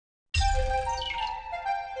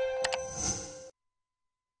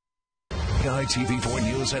KITV4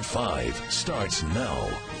 News at 5 starts now.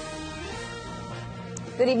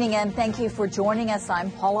 Good evening and thank you for joining us.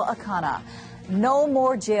 I'm Paula Akana. No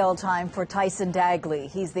more jail time for Tyson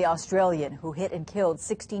Dagley. He's the Australian who hit and killed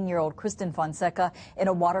 16-year-old Kristen Fonseca in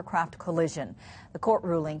a watercraft collision. The court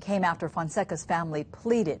ruling came after Fonseca's family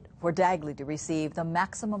pleaded for Dagley to receive the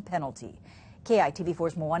maximum penalty.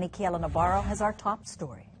 KITV4's Moani Keala Navarro has our top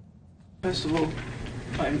story. First of all,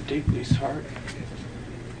 I'm deeply sorry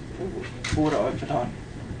for what I've done.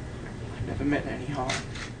 I never meant any harm.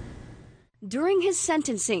 During his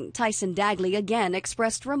sentencing, Tyson Dagley again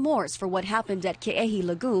expressed remorse for what happened at Ke'ehi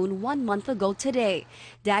Lagoon 1 month ago today.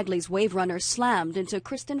 Dagley's wave runner slammed into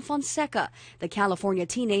Kristen Fonseca. The California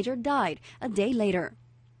teenager died a day later.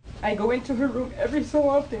 I go into her room every so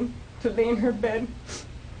often to lay in her bed,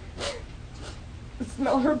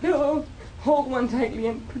 smell her pillow, hold one tightly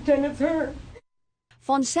and pretend it's her.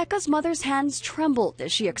 Fonseca's mother's hands trembled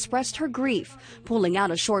as she expressed her grief, pulling out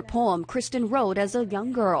a short poem Kristen wrote as a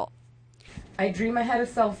young girl. I dream I had a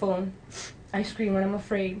cell phone. I scream when I'm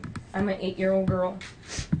afraid. I'm an 8-year-old girl.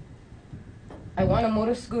 I want a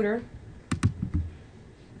motor scooter.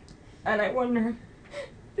 And I wonder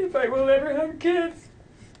if I will ever have kids.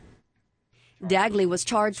 Dagley was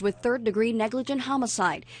charged with third-degree negligent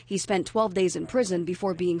homicide. He spent 12 days in prison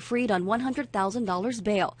before being freed on $100,000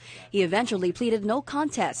 bail. He eventually pleaded no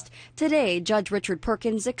contest. Today, Judge Richard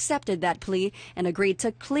Perkins accepted that plea and agreed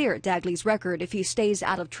to clear Dagley's record if he stays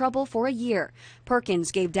out of trouble for a year.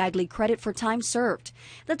 Perkins gave Dagley credit for time served.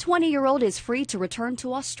 The 20-year-old is free to return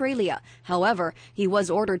to Australia. However, he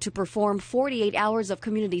was ordered to perform 48 hours of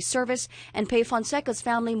community service and pay Fonseca's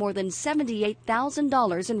family more than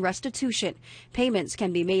 $78,000 in restitution. Payments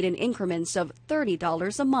can be made in increments of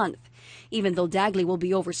 $30 a month. Even though Dagley will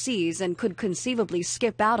be overseas and could conceivably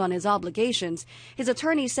skip out on his obligations, his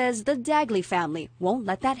attorney says the Dagley family won't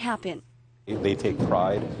let that happen. They take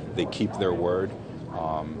pride, they keep their word,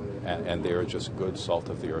 and they are just good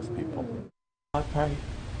salt-of-the-earth people. I pray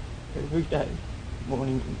every day,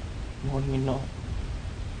 morning and night,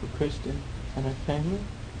 for Kristen and her family.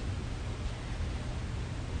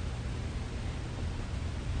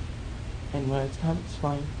 And words can't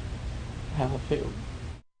explain how I feel.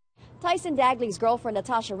 Tyson Dagley's girlfriend,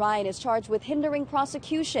 Natasha Ryan, is charged with hindering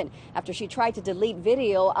prosecution after she tried to delete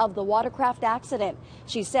video of the Watercraft accident.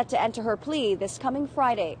 She's set to enter her plea this coming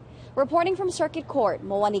Friday. Reporting from Circuit Court,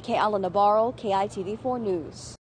 Moani Keala Navarro, KITV4 News.